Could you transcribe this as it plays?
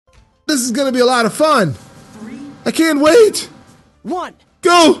This is gonna be a lot of fun. I can't wait. 1.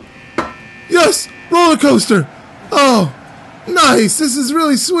 Go! Yes! Roller coaster! Oh, nice! This is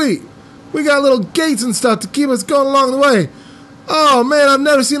really sweet. We got little gates and stuff to keep us going along the way. Oh man, I've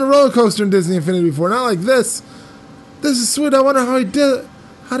never seen a roller coaster in Disney Infinity before. Not like this. This is sweet. I wonder how he did it.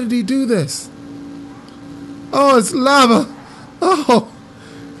 How did he do this? Oh, it's lava. Oh,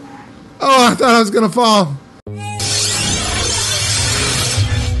 I thought I was gonna fall.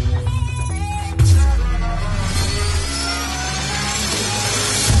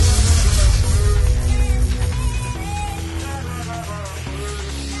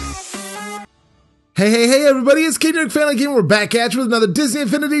 Hey, everybody, it's CadenYurk Fan Game. We're back at you with another Disney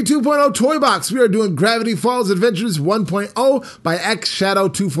Infinity 2.0 toy box. We are doing Gravity Falls Adventures 1.0 by X Shadow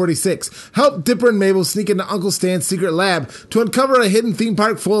 246. Help Dipper and Mabel sneak into Uncle Stan's secret lab to uncover a hidden theme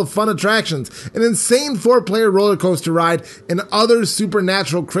park full of fun attractions, an insane 4-player roller coaster ride, and other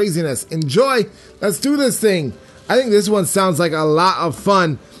supernatural craziness. Enjoy! Let's do this thing. I think this one sounds like a lot of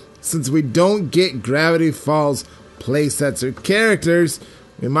fun since we don't get Gravity Falls playsets or characters.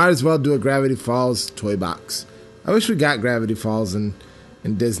 We might as well do a Gravity Falls toy box. I wish we got Gravity Falls in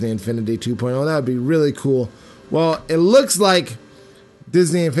Disney Infinity 2.0. That would be really cool. Well, it looks like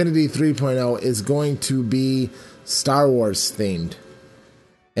Disney Infinity 3.0 is going to be Star Wars themed.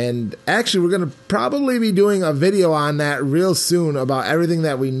 And actually, we're going to probably be doing a video on that real soon about everything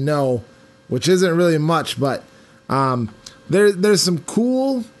that we know, which isn't really much, but there's some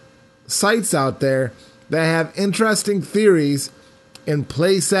cool sites out there that have interesting theories and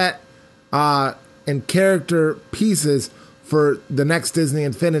playset and character pieces for the next Disney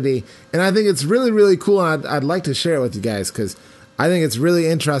Infinity. And I think it's really, really cool, and I'd like to share it with you guys because I think it's really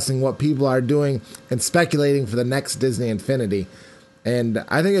interesting what people are doing and speculating for the next Disney Infinity. And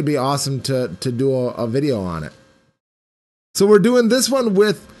I think it'd be awesome to do a video on it. So we're doing this one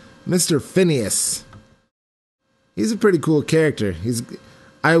with Mr. Phineas. He's a pretty cool character.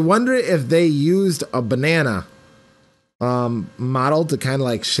 I wonder if they used a banana model to kind of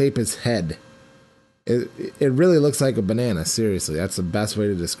like shape his head. It really looks like a banana, seriously. That's the best way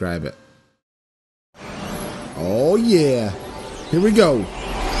to describe it. Oh yeah, here we go.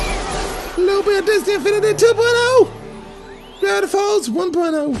 A little bit of Disney Infinity 2.0, Gravity Falls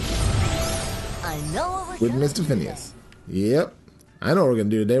 1.0. I know what with Mr. Phineas. Yep, I know what we're gonna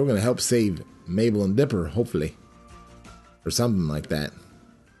do today. We're gonna help save Mabel and Dipper, hopefully, or something like that.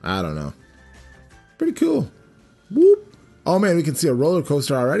 I don't know. Pretty cool. Whoop. Oh man, we can see a roller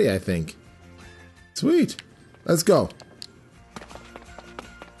coaster already, I think. Sweet. Let's go.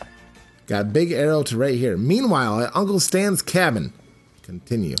 Got a big arrow to right here. Meanwhile, at Uncle Stan's cabin.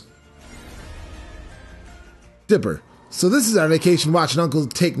 Continue. Dipper. So this is our vacation watching Uncle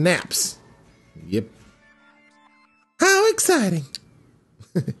take naps. Yep. How exciting.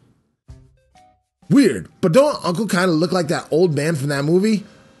 Weird, but don't Uncle kind of look like that old man from that movie?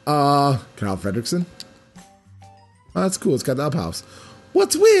 Carl Fredricksen? Oh, that's cool. It's got the up house.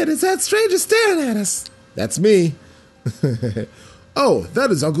 What's weird is that stranger staring at us. That's me. Oh,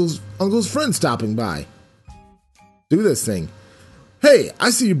 that is Uncle's friend stopping by. Do this thing. Hey,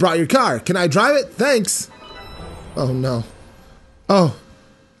 I see you brought your car. Can I drive it? Thanks. Oh no. Oh,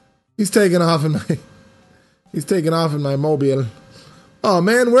 he's taking off in my mobile. Oh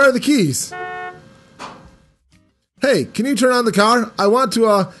man, where are the keys? Hey, can you turn on the car? I want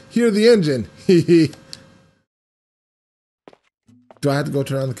to hear the engine. Do I have to go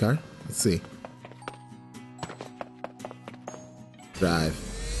turn on the car? Let's see. Drive.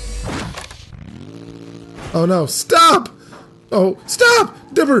 Oh no, stop! Oh, stop!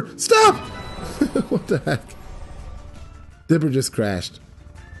 Dipper, stop! What the heck? Dipper just crashed.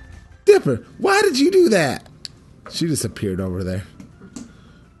 Dipper, why did you do that? She disappeared over there.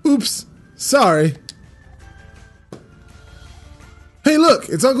 Oops, sorry. Hey look,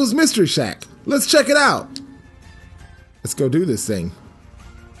 it's Uncle's Mystery Shack. Let's check it out. Let's go do this thing.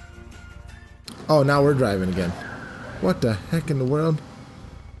 Oh, now we're driving again. What the heck in the world?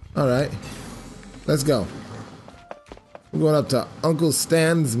 Alright. Let's go. We're going up to Uncle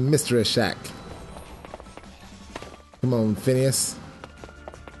Stan's Mystery Shack. Come on, Phineas.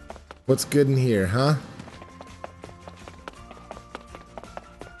 What's good in here, huh?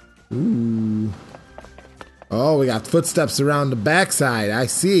 Ooh. Oh, we got footsteps around the backside. I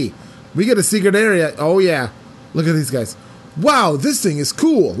see. We get a secret area. Oh, yeah. Look at these guys. Wow, this thing is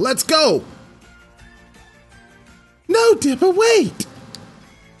cool. Let's go. No, Dipper, wait.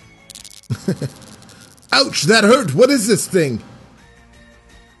 Ouch, that hurt. What is this thing?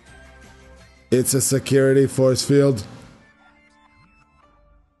 It's a security force field.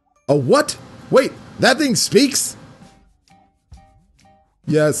 A what? Wait, that thing speaks?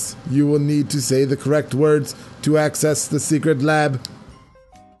 Yes, you will need to say the correct words to access the secret lab.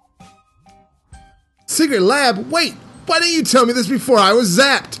 Secret lab? Wait! Why didn't you tell me this before I was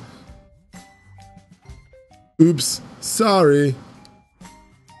zapped? Oops, sorry.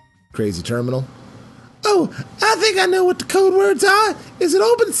 Crazy terminal. Oh, I think I know what the code words are. Is it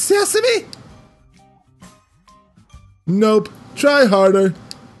open sesame? Nope, try harder.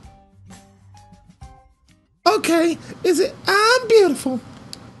 Okay, is it I'm beautiful?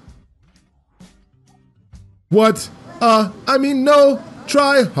 What? I mean no,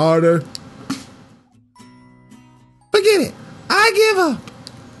 try harder. Forget it, I give up.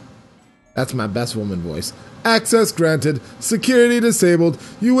 That's my best woman voice. Access granted, security disabled,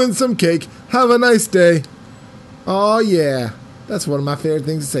 you win some cake, have a nice day. Oh yeah, that's one of my favorite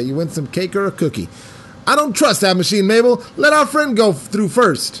things to say. You win some cake or a cookie. I don't trust that machine, Mabel. Let our friend go through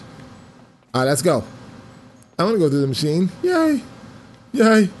first. All right, let's go. I want to go through the machine. Yay.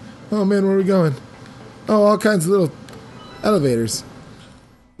 Yay. Oh man, where are we going? Oh, all kinds of little elevators.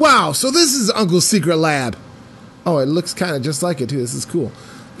 Wow, so this is Uncle's secret lab. Oh, it looks kind of just like it too. This is cool.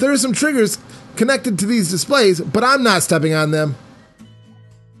 There are some triggers connected to these displays, but I'm not stepping on them.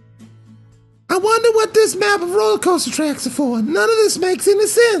 I wonder what this map of roller coaster tracks are for. None of this makes any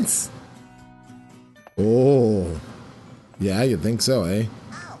sense. Oh. Yeah, you'd think so, eh?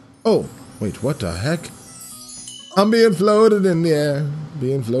 Oh, wait, what the heck? I'm being floated in the air.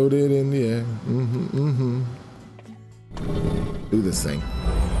 Being floated in the air. Do this thing.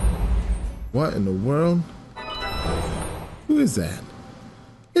 What in the world? Who is that?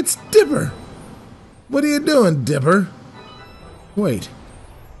 It's Dipper. What are you doing, Dipper? Wait.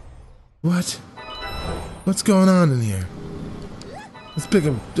 What? What's going on in here? Let's pick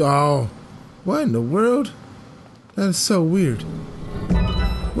up. Oh. What in the world? That is so weird.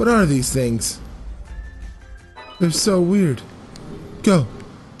 What are these things? They're so weird. Go.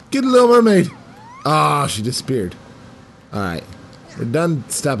 Get a Little Mermaid. Ah, oh, she disappeared. Alright. We're done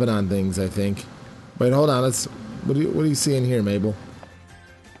stepping on things, I think. Wait, hold on. Let's. What are you seeing here, Mabel?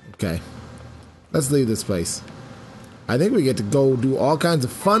 Okay. Let's leave this place. I think we get to go do all kinds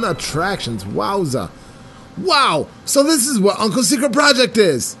of fun attractions. Wowza. Wow! So this is what Uncle's Secret Project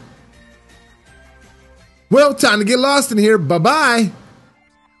is. Well, time to get lost in here. Bye-bye.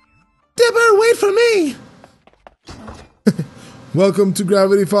 Dipper, wait for me. Welcome to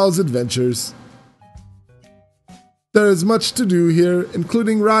Gravity Falls Adventures. There is much to do here,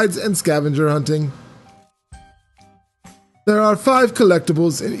 including rides and scavenger hunting. There are 5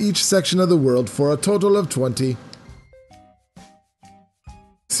 collectibles in each section of the world for a total of 20.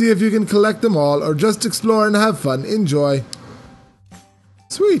 See if you can collect them all or just explore and have fun. Enjoy.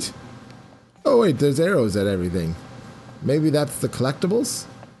 Sweet. Oh wait, there's arrows at everything. Maybe that's the collectibles?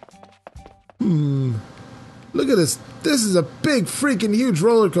 Look at this. This is a big freaking huge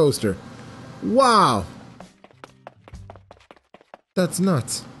roller coaster. Wow. That's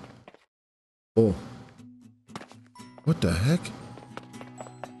nuts. Oh. What the heck?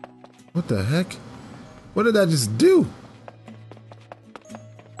 What the heck? What did that just do?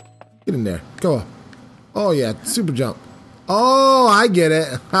 Get in there. Go up. Oh yeah, super jump. Oh, I get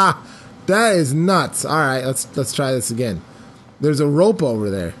it. Ha! That is nuts. All right, let's try this again. There's a rope over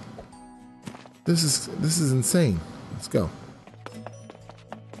there. This is insane. Let's go.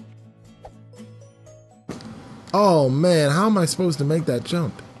 Oh man, how am I supposed to make that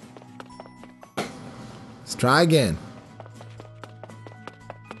jump? Let's try again.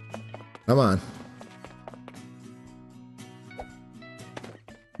 Come on.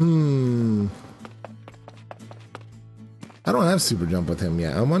 I don't have super jump with him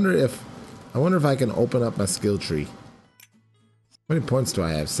yet. I wonder if I can open up my skill tree. How many points do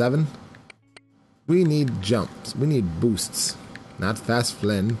I have? 7? We need jumps. We need boosts. Not fast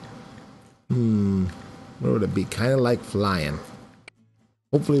Flynn. Where would it be? Kind of like flying.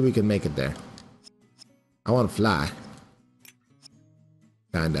 Hopefully we can make it there. I want to fly.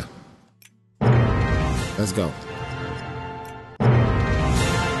 Kinda. Let's go.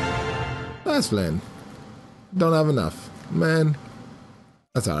 Fast Flynn. Don't have enough. Man.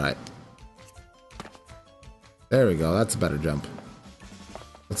 That's alright. There we go. That's a better jump.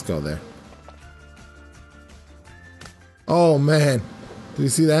 Let's go there. Oh, man. Did you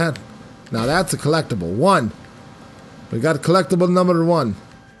see that? Now that's a collectible. 1. We got a collectible number 1.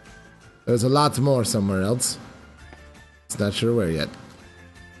 There's a lot more somewhere else. It's not sure where yet.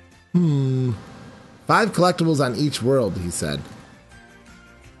 5 collectibles on each world, he said.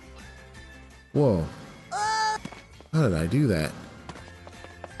 Whoa. How did I do that?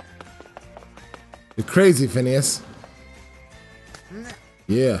 You're crazy, Phineas.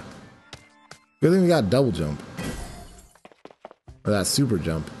 Yeah. Good thing we got double jump. Or Or that super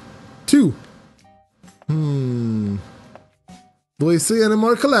jump. 2. Do we see any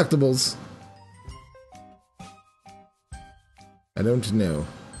more collectibles? I don't know.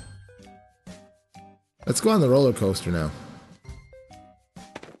 Let's go on the roller coaster now.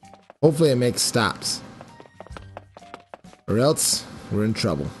 Hopefully it makes stops. Or else we're in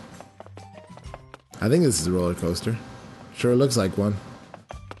trouble. I think this is a roller coaster. Sure looks like one.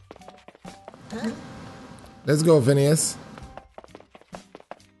 Let's go, Phineas.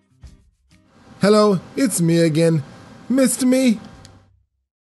 Hello, it's me again. Missed me?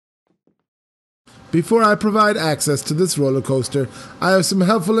 Before I provide access to this roller coaster, I have some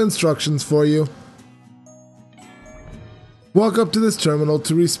helpful instructions for you. Walk up to this terminal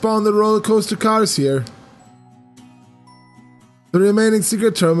to respawn the roller coaster cars here. The remaining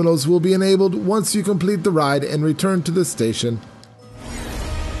secret terminals will be enabled once you complete the ride and return to the station.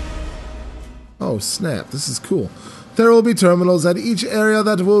 Oh snap, this is cool. There will be terminals at each area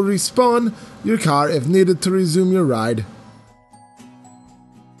that will respawn your car if needed to resume your ride.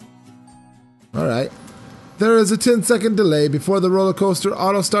 Alright. There is a 10-second delay before the roller coaster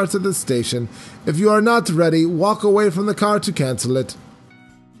auto starts at this station. If you are not ready, walk away from the car to cancel it.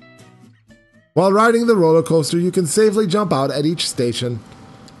 While riding the roller coaster, you can safely jump out at each station.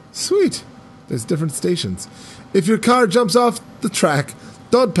 Sweet. There's different stations. If your car jumps off the track,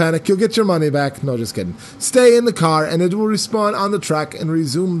 don't panic, you'll get your money back. No, just kidding. Stay in the car and it will respawn on the track and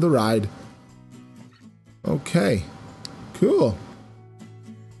resume the ride. Okay. Cool.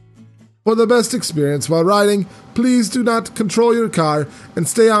 For the best experience while riding, please do not control your car and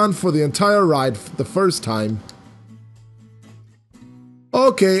stay on for the entire ride the first time.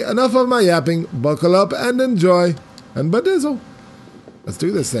 Okay, enough of my yapping. Buckle up and enjoy. And Badizzle. Let's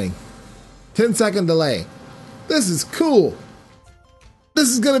do this thing. 10-second delay. This is cool. This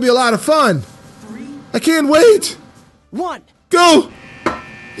is going to be a lot of fun. 3, I can't wait. 1. Go!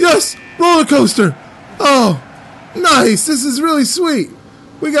 Yes! Roller coaster! Oh, nice! This is really sweet.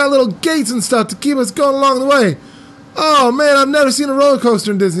 We got little gates and stuff to keep us going along the way. Oh man, I've never seen a roller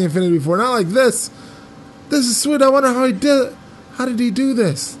coaster in Disney Infinity before. Not like this. This is sweet. I wonder how he did it. How did he do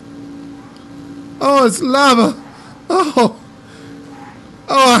this? Oh, it's lava. Oh,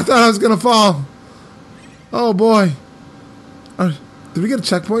 I thought I was going to fall. Oh boy. Did we get a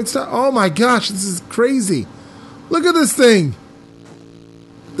checkpoint stop? Oh my gosh, this is crazy. Look at this thing.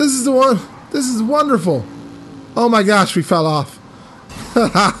 This is the one. This is wonderful. Oh my gosh, we fell off.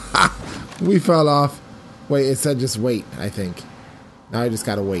 We fell off. Wait, it said just wait, I think. Now I just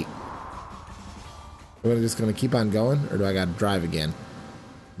gotta wait. Am I just gonna keep on going, or do I gotta drive again?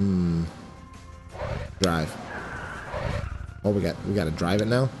 Drive. Oh, we gotta drive it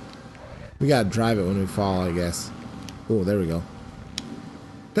now? We gotta drive it when we fall, I guess. Oh, there we go.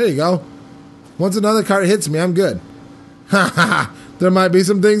 There you go. Once another cart hits me, I'm good. Ha ha ha. There might be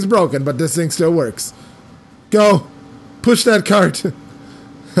some things broken, but this thing still works. Go. Push that cart.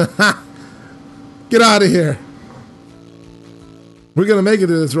 Get out of here. We're gonna make it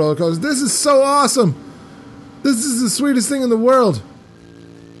through this roller coaster. This is so awesome. This is the sweetest thing in the world.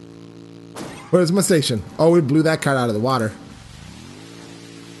 Where's my station? Oh, we blew that cart out of the water.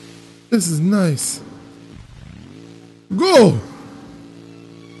 This is nice. Go!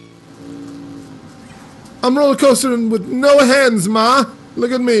 I'm roller coastering with no hands, Ma.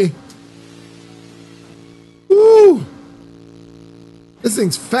 Look at me. Woo! This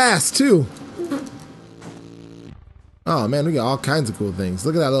thing's fast, too. Oh, man, we got all kinds of cool things.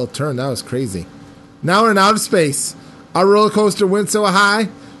 Look at that little turn. That was crazy. Now we're in outer space. Our roller coaster went so high,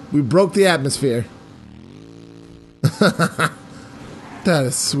 we broke the atmosphere. That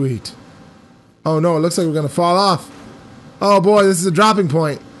is sweet. Oh, no, it looks like we're going to fall off. Oh, boy, this is a dropping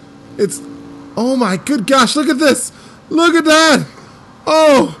point. It's... Oh, my good gosh, look at this. Look at that.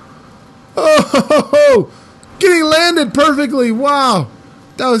 Oh. Oh, getting landed perfectly. Wow.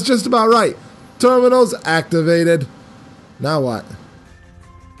 That was just about right. Terminals activated. Now what?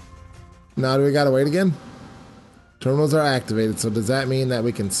 Now do we gotta wait again? Terminals are activated, so does that mean that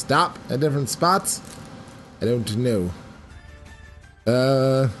we can stop at different spots? I don't know.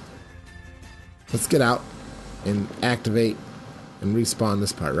 Let's get out and activate and respawn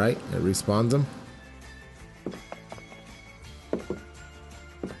this part, right? It respawns them.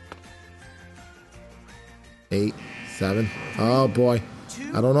 Eight, 7. Oh boy.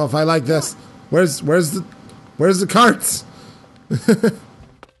 I don't know if I like this. Where's the carts?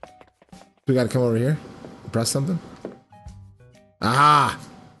 We gotta come over here. Press something. Ah!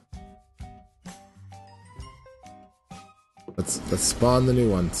 Let's spawn the new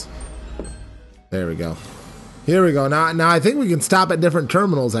ones. There we go. Here we go. Now I think we can stop at different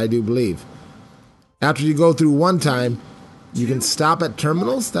terminals, I do believe. After you go through one time, You can stop at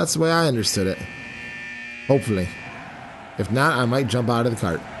terminals? That's the way I understood it. Hopefully. If not, I might jump out of the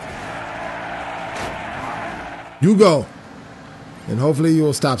cart. You go. And hopefully you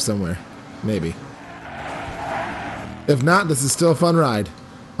will stop somewhere. Maybe. If not, this is still a fun ride.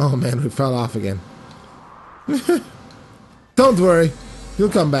 Oh man, we fell off again. Don't worry. You'll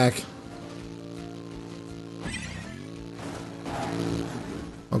come back.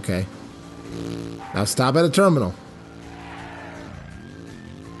 Okay. Now stop at a terminal.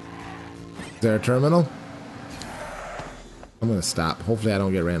 Is there a terminal? I'm gonna stop. Hopefully I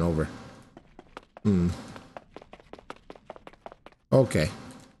don't get ran over. Okay.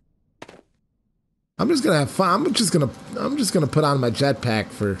 I'm just gonna have fun. I'm just gonna put on my jetpack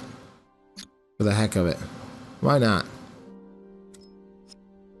for the heck of it. Why not?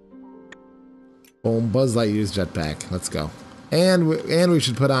 Boom, Buzz Lightyear's jetpack. Let's go. And we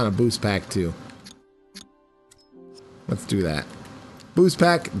should put on a boost pack too. Let's do that. Boost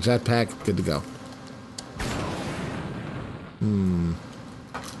pack, jetpack, good to go.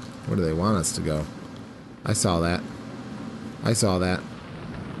 Where do they want us to go? I saw that. I saw that.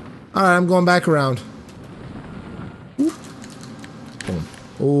 Alright, I'm going back around. Whoop. Boom.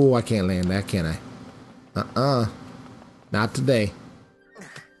 Oh, I can't land that, can I? Not today.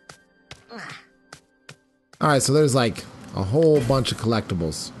 Alright, so there's like a whole bunch of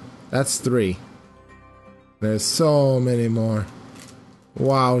collectibles. That's 3. There's so many more.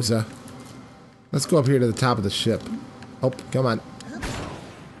 Wowza. Let's go up here to the top of the ship. Oh, come on.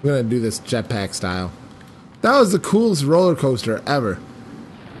 We're gonna do this jetpack style. That was the coolest roller coaster ever.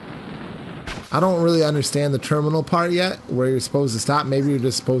 I don't really understand the terminal part yet, where you're supposed to stop. Maybe you're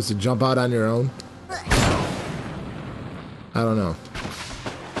just supposed to jump out on your own. I don't know.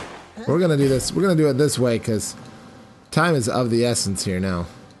 We're gonna do this. We're gonna do it this way because time is of the essence here now.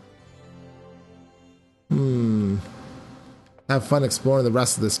 Have fun exploring the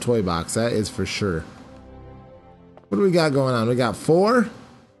rest of this toy box. That is for sure. What do we got going on? We got 4.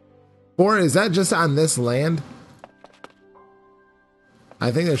 4? Is that just on this land?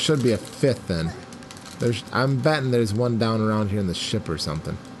 I think there should be a 5th then. I'm betting there's one down around here in the ship or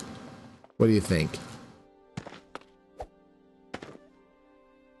something. What do you think?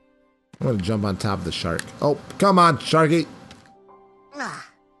 I'm gonna jump on top of the shark. Oh, come on, Sharky!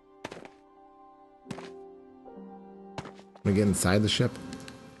 Can we get inside the ship?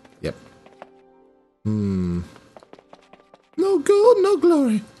 Yep. No gold, no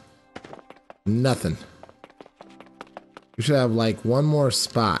glory. Nothing. We should have like one more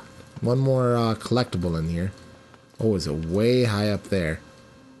spot. One more collectible in here. Oh, is it way high up there?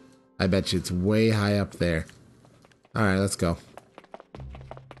 I bet you it's way high up there. Alright, let's go.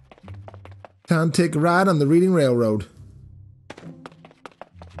 Time to take a ride on the Reading Railroad. I'm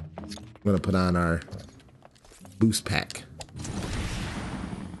gonna put on our boost pack.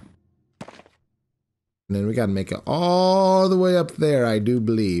 And then we gotta make it all the way up there, I do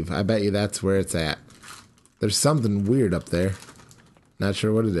believe. I bet you that's where it's at. There's something weird up there. Not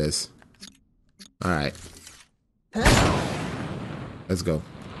sure what it is. Alright. Let's go.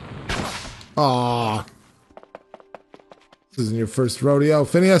 Aww. This isn't your first rodeo,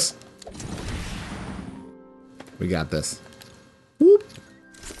 Phineas. We got this. Whoop.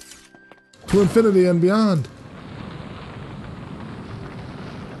 To infinity and beyond.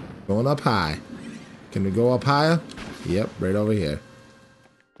 Going up high. Can we go up higher? Yep, right over here.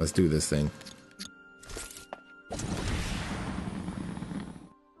 Let's do this thing.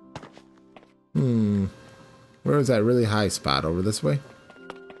 Where is that really high spot? Over this way?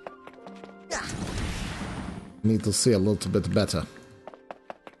 Need to see a little bit better.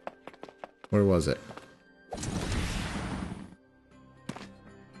 Where was it?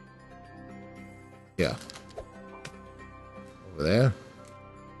 Yeah. Over there?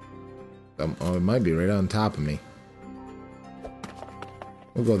 Oh, it might be right on top of me.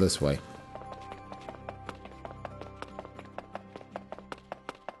 We'll go this way.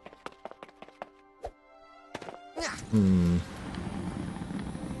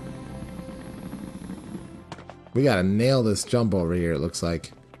 We gotta nail this jump over here, it looks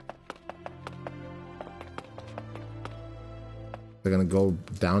like. They're gonna go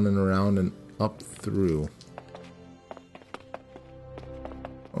down and around and up through.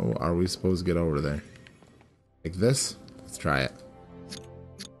 Oh, are we supposed to get over there? Like this? Let's try it.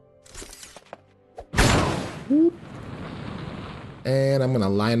 Whoop. And I'm gonna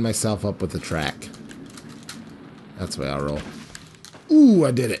line myself up with the track. That's the way I'll roll. Ooh,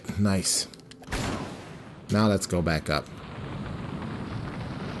 I did it. Nice. Now let's go back up.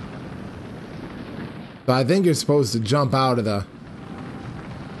 So I think you're supposed to jump out of the...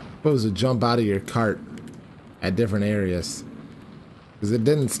 Supposed to jump out of your cart at different areas. Because it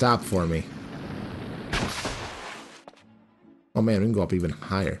didn't stop for me. Oh man, we can go up even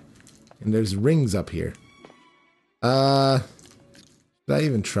higher. And there's rings up here. Should I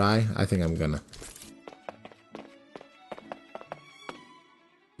even try? I think I'm gonna.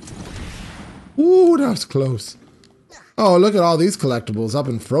 Ooh, that was close. Oh, look at all these collectibles up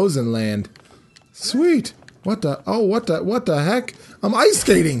in Frozen Land. Sweet. What the heck? I'm ice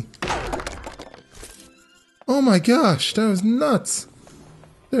skating. Oh my gosh, that was nuts.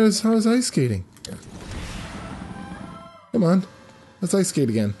 I was ice skating. Come on. Let's ice skate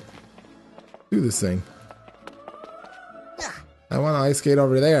again. Do this thing. I want to ice skate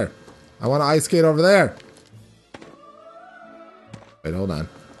over there. I want to ice skate over there. Wait, hold on.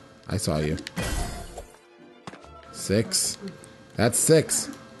 I saw you. 6. That's 6.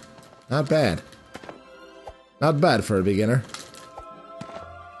 Not bad. Not bad for a beginner.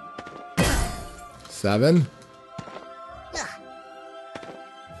 7.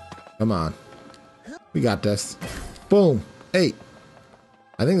 Come on. We got this. Boom. 8.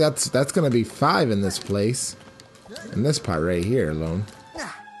 I think that's gonna be 5 in this place. In this part right here alone.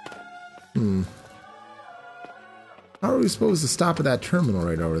 How are we supposed to stop at that terminal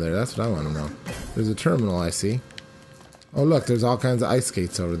right over there? That's what I want to know. There's a terminal I see. Oh look, there's all kinds of ice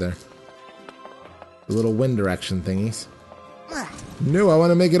skates over there. The little wind direction thingies. No, I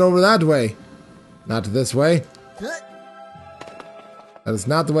want to make it over that way. Not this way. That is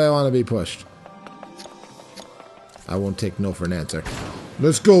not the way I want to be pushed. I won't take no for an answer.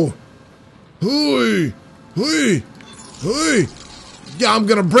 Let's go. Hooey! Hooey! Hooey! Yeah, I'm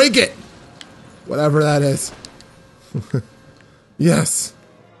gonna break it! Whatever that is. Yes.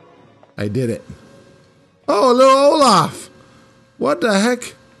 I did it. Oh, little Olaf! What the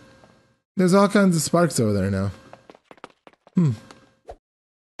heck? There's all kinds of sparks over there now.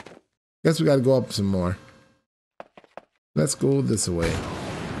 Guess we gotta go up some more. Let's go this way.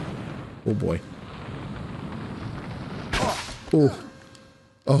 Oh boy. Oh.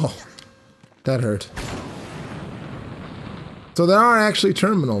 Oh. That hurt. So there are actually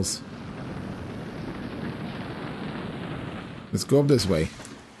terminals. Let's go up this way.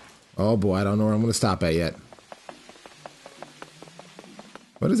 Oh boy, I don't know where I'm gonna stop at yet.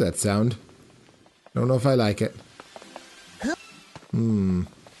 What is that sound? Don't know if I like it.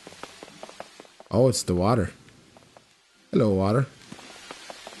 Oh, it's the water. Hello, water.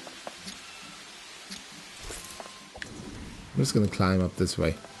 I'm just gonna climb up this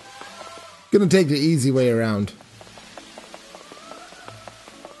way. Gonna take the easy way around.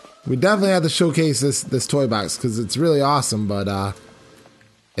 We definitely have to showcase this toy box because it's really awesome, but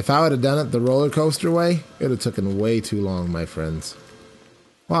if I would have done it the roller coaster way, it would have taken way too long, my friends.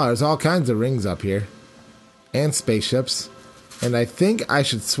 Wow, there's all kinds of rings up here. And spaceships. And I think I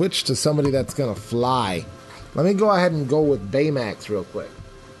should switch to somebody that's gonna fly. Let me go ahead and go with Baymax real quick.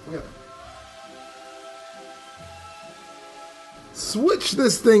 Switch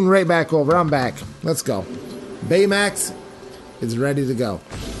this thing right back over. I'm back. Let's go. Baymax is ready to go.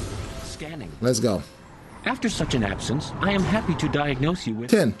 Scanning. Let's go. After such an absence, I am happy to diagnose you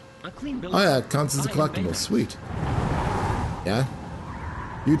with 10. A clean bill. Oh yeah, it counts as a collectible. Sweet. Yeah?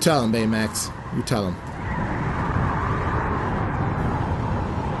 You tell him, Baymax. You tell him.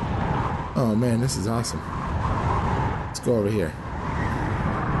 Oh man, this is awesome. Let's go over here.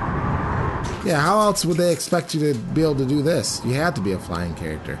 Yeah, how else would they expect you to be able to do this? You had to be a flying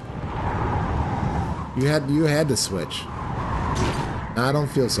character. You had to switch. I don't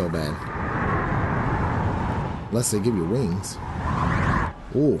feel so bad. Unless they give you wings.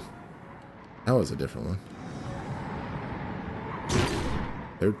 Ooh. That was a different one.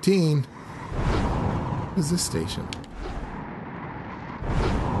 13. What is this station?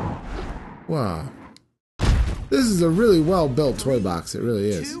 Wow. This is a really well-built toy box. It really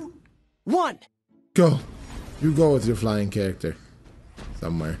is. 2, 1. Go. You go with your flying character.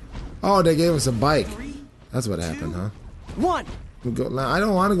 Somewhere. Oh, they gave us a bike. That's what happened, huh? 1. We go, I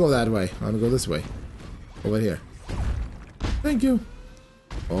don't want to go that way. I want to go this way. Over here. Thank you.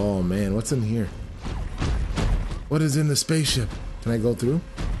 Oh, man. What's in here? What is in the spaceship? Can I go through?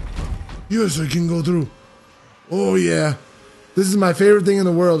 Yes, I can go through. Oh, yeah. This is my favorite thing in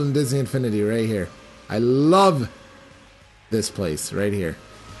the world in Disney Infinity right here. I love this place right here.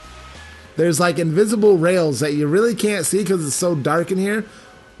 There's like invisible rails that you really can't see because it's so dark in here,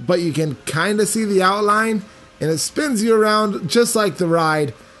 but you can kind of see the outline, and it spins you around just like the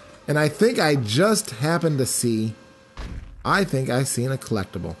ride. And I think I just happened to see, I think I seen a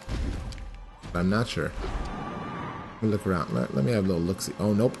collectible. But I'm not sure. Let me look around. Let me have a little look-see.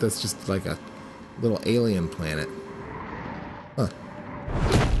 Oh, nope, that's just like a little alien planet. Huh.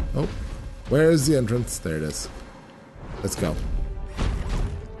 Oh, Where is the entrance? There it is. Let's go.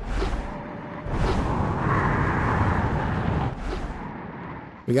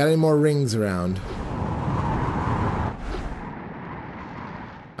 We got any more rings around?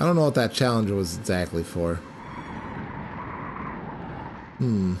 I don't know what that challenge was exactly for.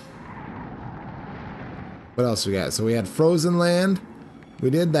 What else we got? So we had Frozen Land. We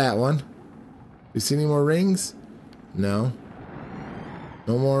did that one. You see any more rings? No.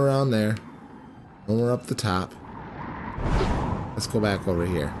 No more around there. No more up the top. Let's go back over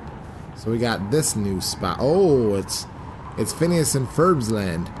here. So we got this new spot. Oh, it's Phineas and Ferb's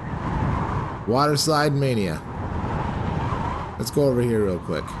Land. Water Slide Mania. Let's go over here real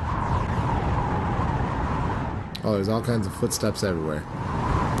quick. Oh, there's all kinds of footsteps everywhere.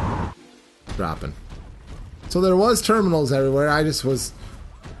 Dropping. So there was terminals everywhere. I just was...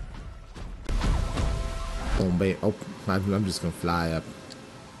 Oh, I'm just gonna fly up.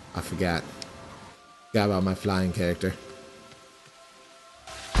 I forgot. Forgot about my flying character.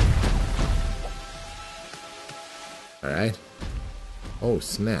 Alright. Oh,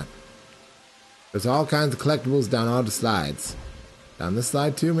 snap. There's all kinds of collectibles down all the slides. Down this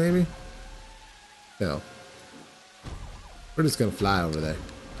slide too, maybe? No. We're just gonna fly over there.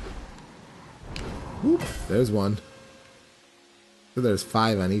 Whoop, there's one. So there's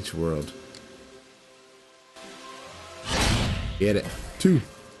 5 on each world. Get it. 2.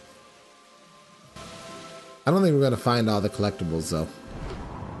 I don't think we're gonna find all the collectibles though.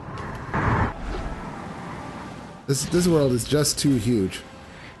 This world is just too huge.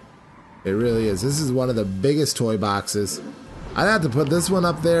 It really is. This is one of the biggest toy boxes. I'd have to put this one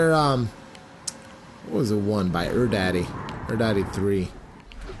up there. What was the one by Erdaddy? Erdaddy 3.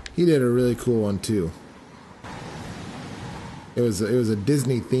 He did a really cool one too. It was a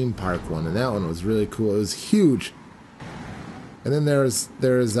Disney theme park one, and that one was really cool. It was huge. And then there's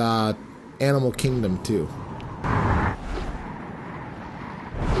Animal Kingdom too.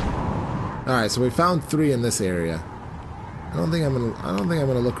 All right, so we found 3 in this area. I don't think I'm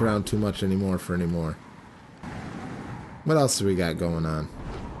gonna look around too much anymore for any more. What else do we got going on?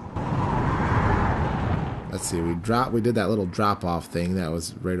 Let's see. We did that little drop off thing that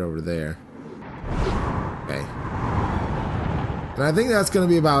was right over there. Okay. And I think that's gonna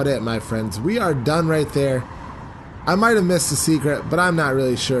be about it, my friends. We are done right there. I might have missed a secret, but I'm not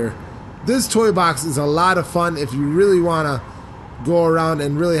really sure. This toy box is a lot of fun if you really wanna go around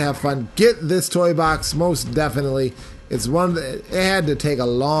and really have fun. Get this toy box, most definitely. It's one that it had to take a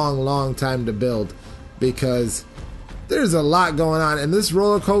long time to build because there's a lot going on, and this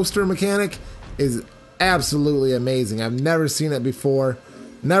roller coaster mechanic is absolutely amazing. I've never seen it before,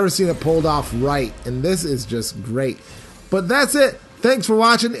 never seen it pulled off right, and this is just great. But that's it. Thanks for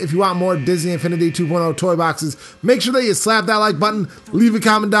watching. If you want more Disney Infinity 2.0 toy boxes, make sure that you slap that like button, leave a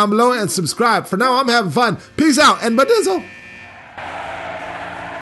comment down below, and subscribe. For now, I'm having fun. Peace out, and Badizzle!